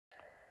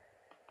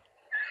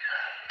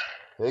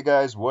Hey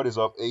guys, what is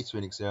up? Ace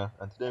Phoenix here,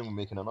 and today we're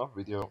making another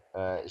video.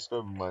 It's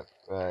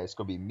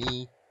gonna be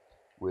me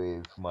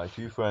with my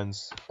two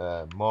friends,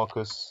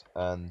 Marcus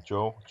and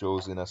Joe.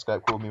 Joe's in a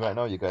Skype call with me right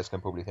now. You guys can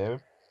probably hear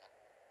him.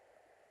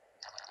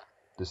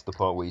 This is the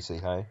part where you say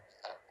hi.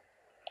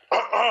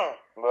 Well,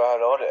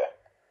 hello there.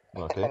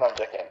 Okay. I'm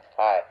joking.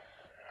 Hi.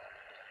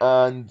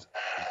 And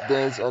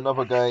there's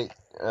another guy,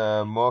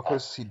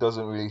 Marcus. He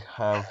doesn't really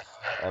have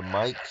a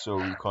mic, so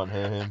we can't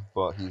hear him.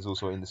 But he's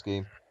also in this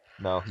game.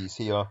 Now he's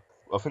here.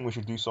 I think we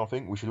should do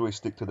something. We should always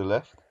stick to the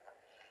left.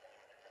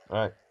 All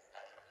right.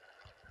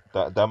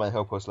 That might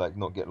help us like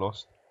not get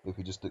lost if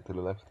we just stick to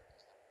the left.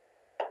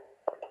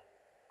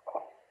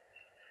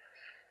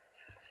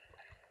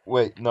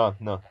 Wait, no.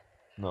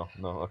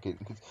 Okay.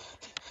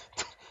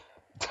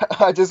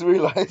 I just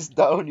realized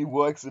that only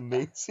works in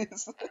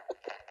mazes.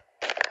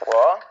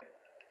 What?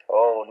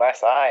 Oh,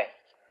 nice eye.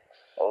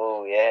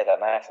 Oh, yeah,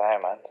 that nice eye,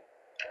 man.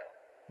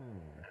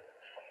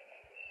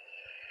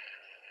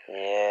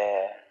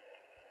 Yeah.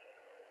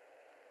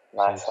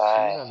 Nice So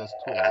eye. Sinan has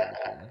taught me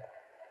everything.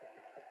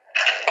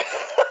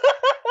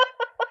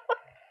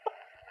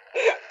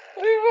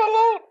 Leave me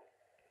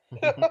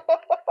alone.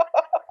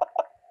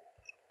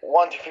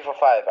 1, 2, 3, 4,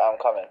 5. I'm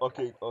coming.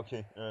 Okay.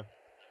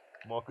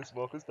 Marcus,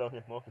 down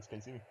here. Marcus, can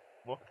you see me?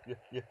 Marcus,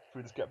 yeah,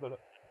 through this gap, brother.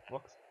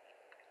 Marcus,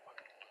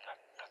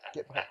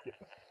 get back.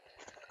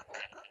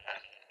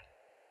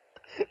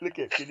 Look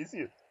at, can you see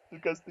it?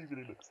 Look how stupid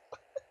it looks.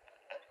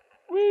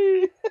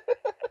 Whee!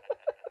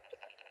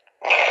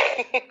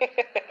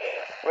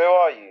 Where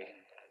are you?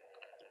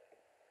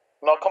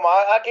 No, come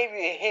on. I gave you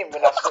a hint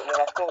when I saw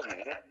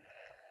you.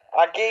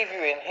 I gave you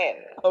a hint.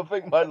 I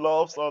think my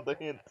laughs are the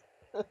hint.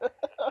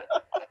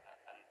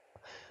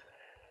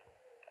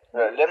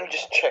 No, let me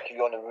just check if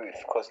you're on the roof,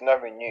 because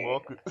nobody knew.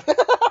 Marcus.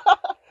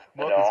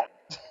 You know?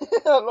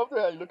 I love the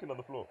way you're looking on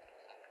the floor.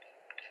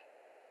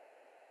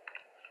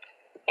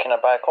 Can I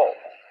buy a coat?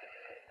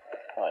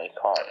 No, you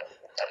can't.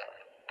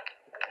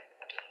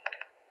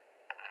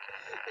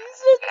 He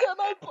said, can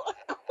I buy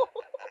a coat?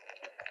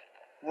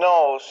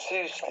 No,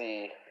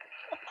 seriously.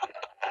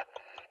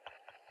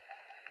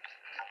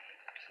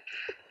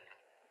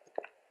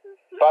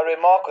 By the way,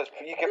 Marcus,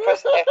 you can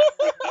press F3.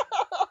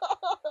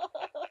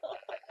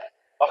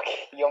 Okay,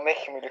 you're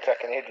making me look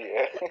like an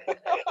idiot.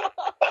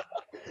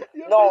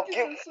 No,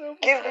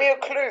 give me a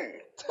clue.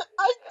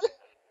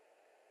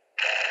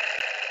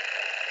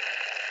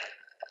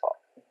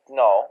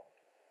 No.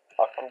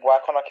 Why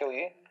can't I kill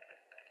you?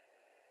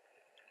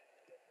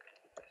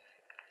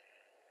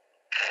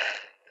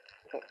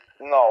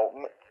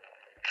 No.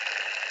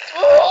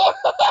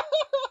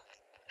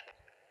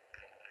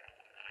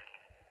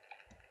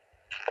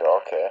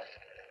 Okay.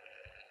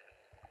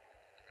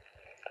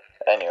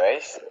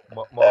 Anyways,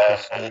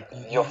 Marcus,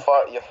 you're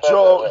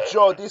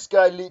Joe, this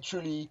guy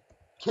literally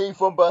came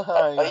from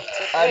behind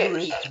and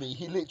raped me.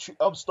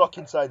 I'm stuck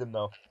inside him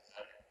now.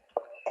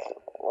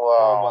 Wow.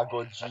 Oh my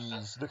god,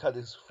 jeez. Look at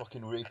this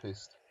fucking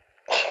rapist.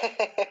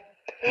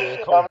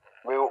 Yeah, come on.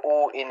 We were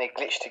all in a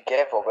glitch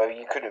together where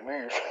you couldn't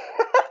move.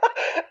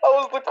 I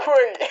was the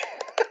crate.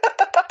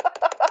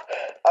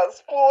 At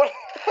spawn.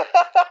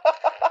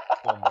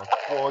 Oh my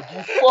god,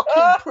 you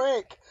fucking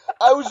prick!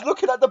 I was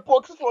looking at the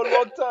box for a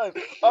long time.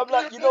 I'm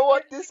like, you know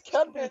what? This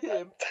can't be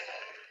him.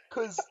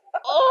 Cause,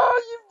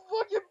 you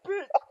fucking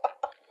prick!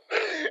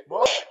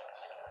 What?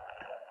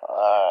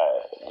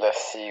 Alright,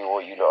 let's see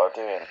what you lot are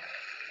doing.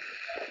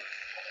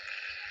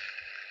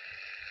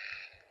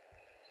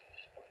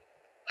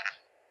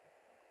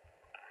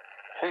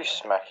 Who's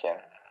smacking?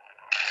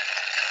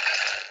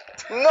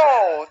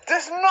 No!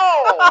 There's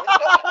no!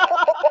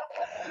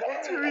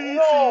 Too easy!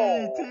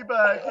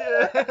 Teabag,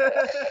 yeah!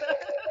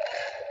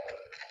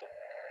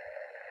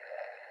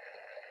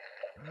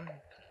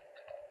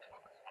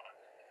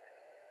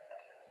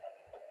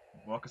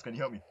 Marcus, can you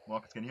help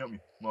me?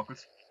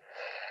 Marcus.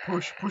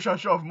 Push and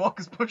shove.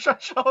 Marcus, push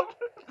and shove.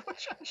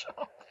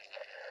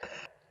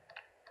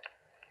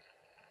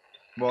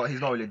 Well,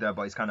 he's not really there,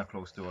 but he's kind of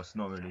close to us.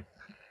 Not really.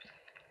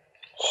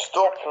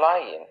 Stop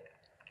lying.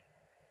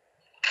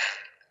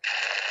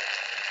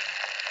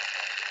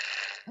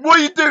 What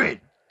are you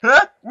doing?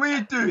 Huh? What are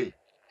you doing?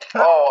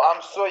 Huh? Oh,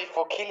 I'm sorry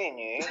for killing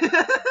you.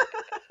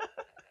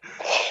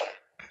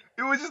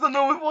 It was just a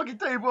normal fucking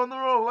table on the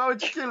roll. Why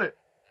would you kill it?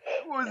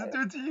 What was it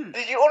doing to you?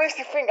 Did you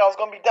honestly think I was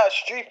gonna be that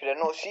stupid and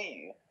not see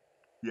you?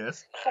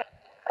 Yes.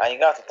 And you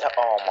got to tell.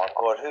 Oh my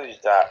god, who's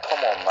that? Come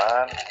on,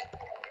 man.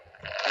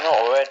 Not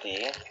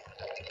already.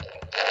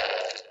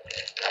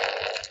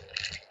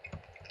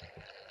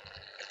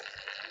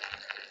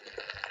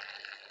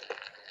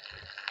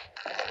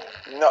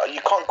 No,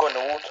 you can't go in the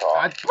water.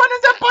 When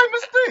is that by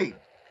mistake?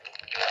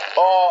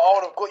 Oh, I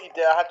would have got you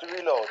there. I had to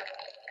reload.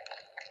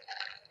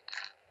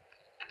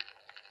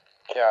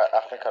 Okay, I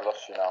think I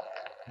lost you now.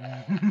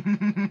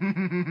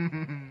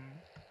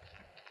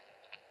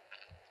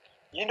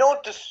 You know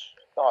this.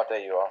 Oh,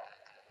 there you are.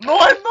 No,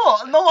 I'm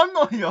not. No, I'm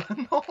not here.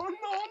 No.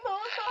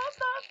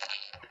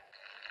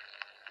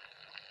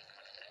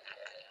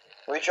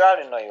 Which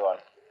island are you on?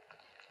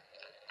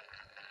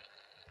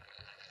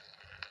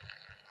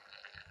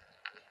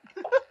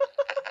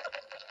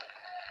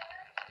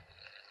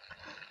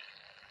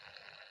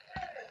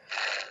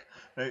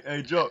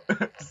 Hey, Joe,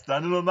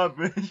 standing on that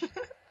bridge.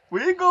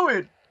 Where you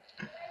going?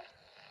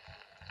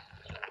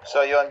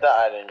 So you're on that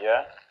island,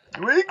 yeah?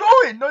 Where you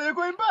going? No, you're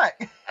going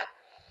back.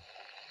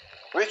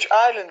 Which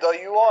island are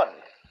you on?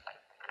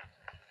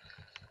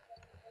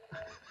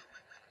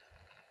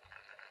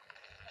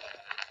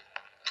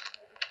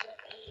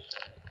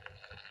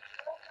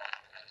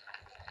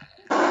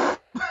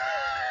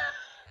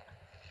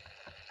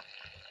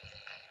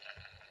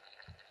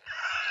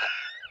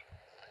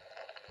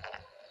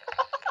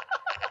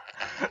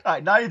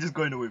 Alright, now you're just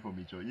going away from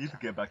me, Joe. You need to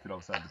get back to the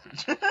other side of the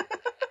bridge.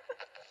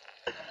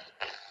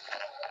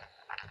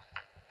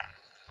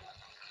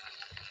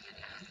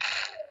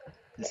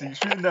 You see,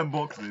 shooting them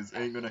boxes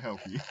ain't gonna help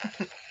you.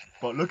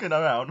 But looking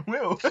around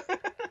will.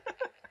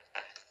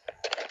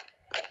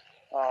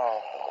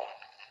 Oh.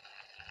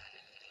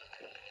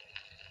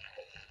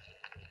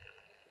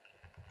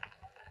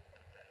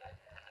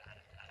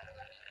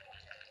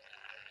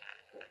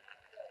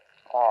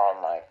 Oh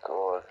my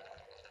god.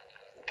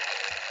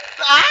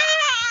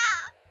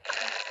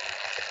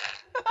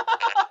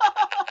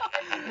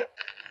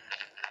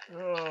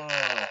 Oh,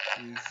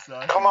 he's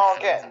such Come a on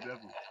sassy again.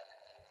 devil.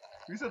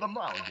 Who said I'm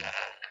not out again?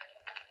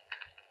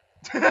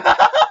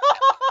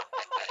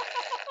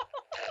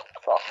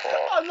 Fuck off.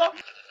 I'm not.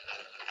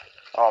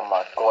 Oh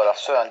my god, I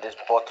swear on this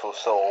bottle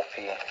so OP.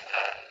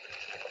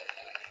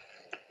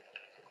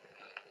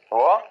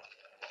 What?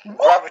 What?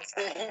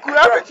 Gravity.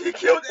 Gravity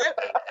killed it.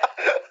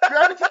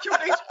 Gravity killed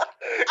Ace.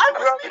 I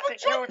wasn't even Gravity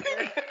killed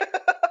joking.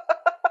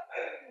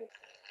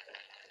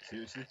 you.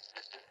 Seriously?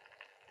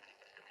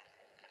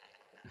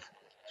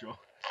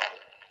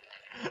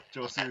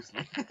 Joe,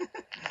 seriously.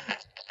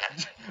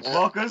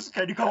 Marcus,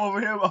 can you come over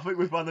here? I think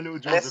we found a little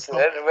Joseph.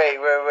 Listen,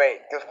 wait.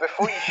 Just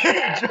before you shoot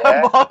me,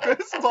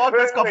 Marcus, come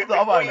to the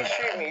other before you island.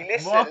 shoot me,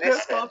 listen,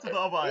 Marcus, come to the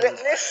other island.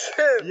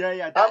 Listen.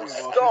 Yeah, that I'm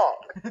way, Marcus. stuck.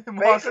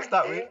 Marcus,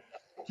 that way. Basically,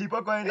 Keep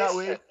on going that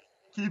way.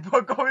 Keep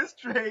on going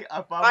straight.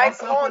 I found I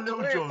myself a can't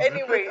little move. Joseph.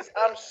 Anyways,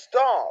 I'm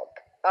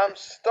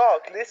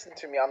stuck. Listen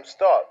to me, I'm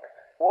stuck.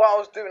 What I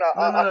was doing,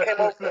 I came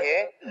over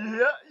here.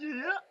 Yeah.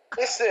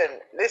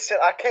 Listen,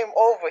 I came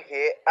over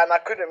here and I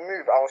couldn't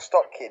move. I was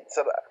stuck, kid.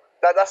 So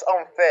that's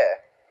unfair.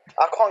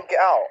 I can't get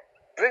out.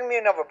 Bring me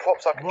another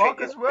prop so I can change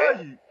Marcus, it. where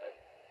are you?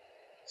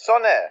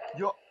 Sonne.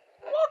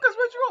 Marcus,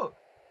 where'd you go?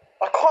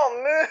 I can't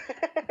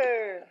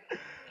move.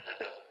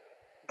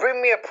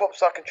 Bring me a prop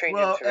so I can change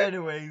into it. Well,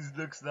 anyways,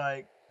 looks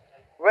like...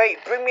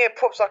 Wait, bring me a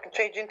prop so I can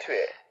change into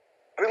it.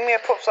 Bring me a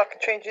prop so I can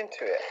change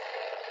into it.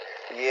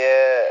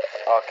 Yeah.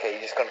 Okay,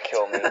 you're just gonna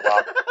kill me.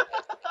 Wow.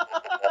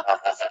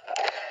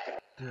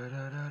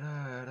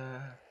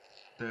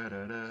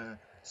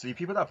 See,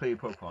 people that play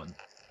Pokemon,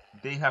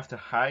 they have to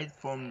hide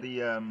from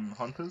the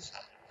hunters.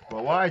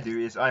 But what I do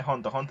is I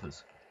hunt the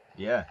hunters.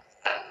 Yeah.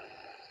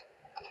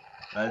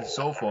 And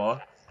so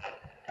far,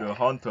 the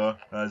hunter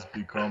has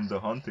become the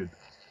hunted.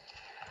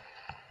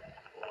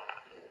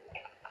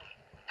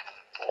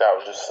 That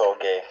was just so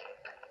gay.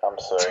 I'm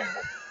sorry.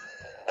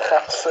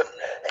 I'm so.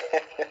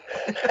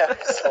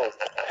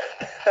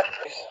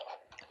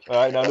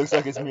 Alright, now looks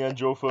like it's me and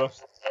Joe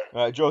first.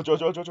 Alright, Joe, come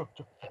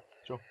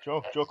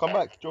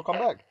back. Joe, come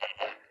back.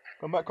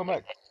 Come back.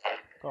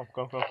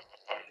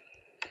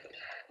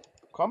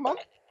 Come, man.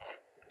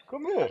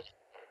 Come here.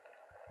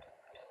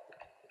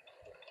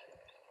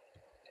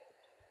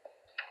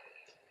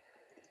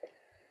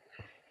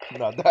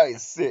 Nah, that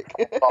is sick.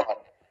 I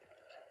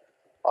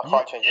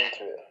can't change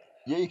into it.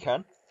 Yeah, you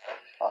can.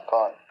 I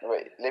can't.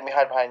 Wait, let me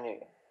hide behind you.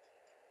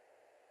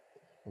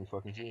 Are you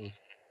fucking serious?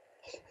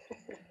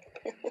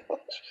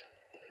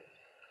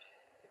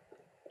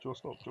 Joe,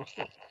 stop.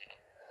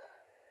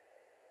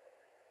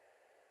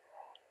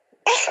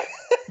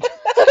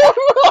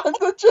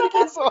 The jig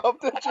is up. No,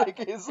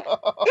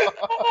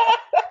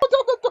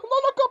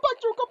 come back,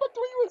 Joe. Come back to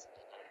where you was.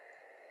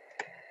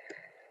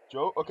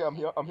 Joe, okay, I'm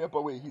here,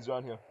 but wait, he's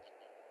around here.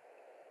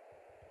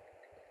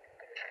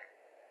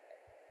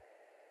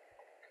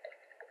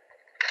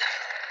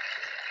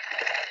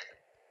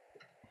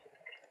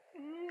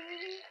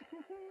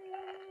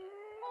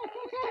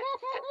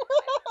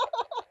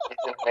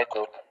 He's in the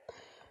middle.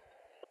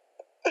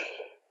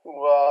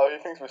 Wow, he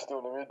thinks we're still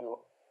in the middle.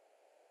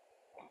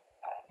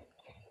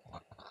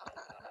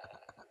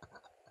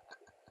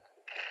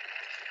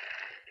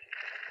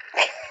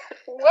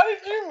 Why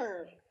did you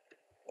move?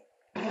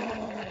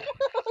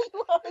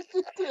 Why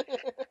did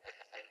it?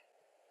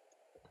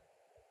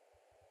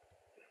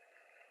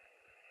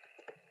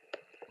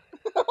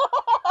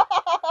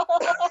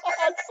 I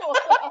saw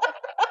that.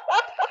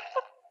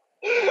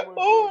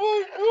 Oh my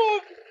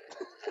god.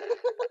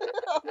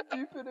 I'm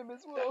duping him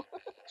as well.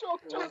 Joe.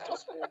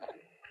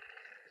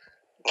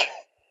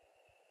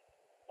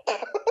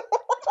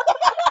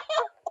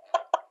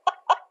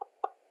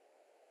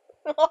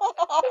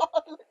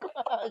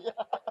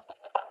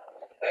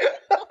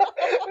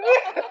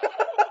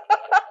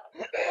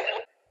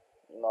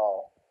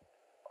 No.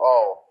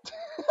 Oh.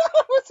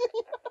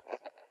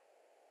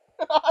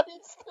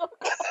 He's still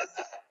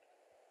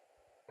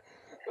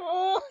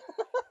oh.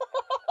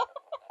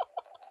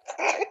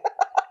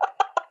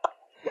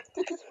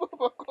 He's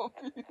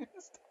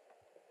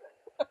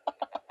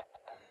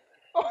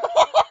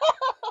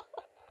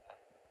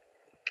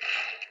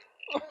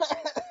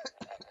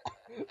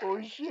Oh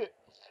shit.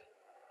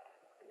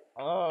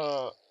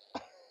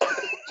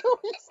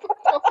 Joey, stop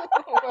doesn't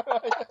know where I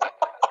am.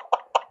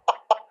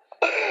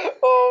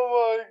 Oh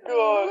my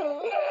god.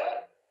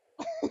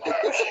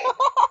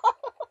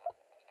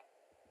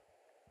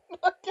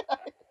 That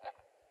guy.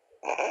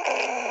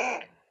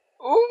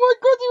 Oh my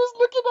god, he was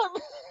looking at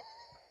me.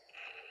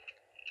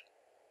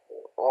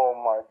 Oh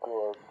my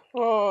god.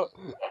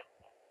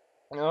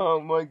 Oh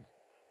my.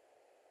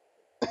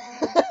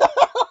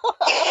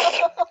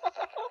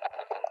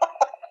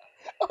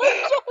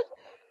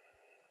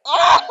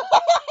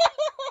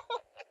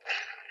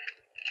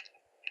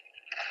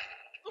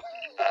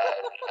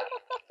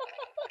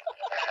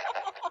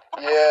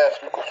 Yes,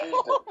 we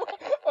confused him.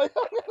 I am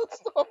gonna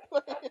stop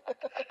playing.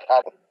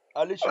 And I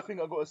literally think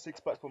I got a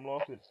 6-pack from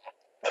laughing.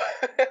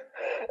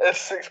 a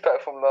 6-pack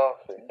from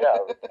laughing. Get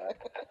out of it, man.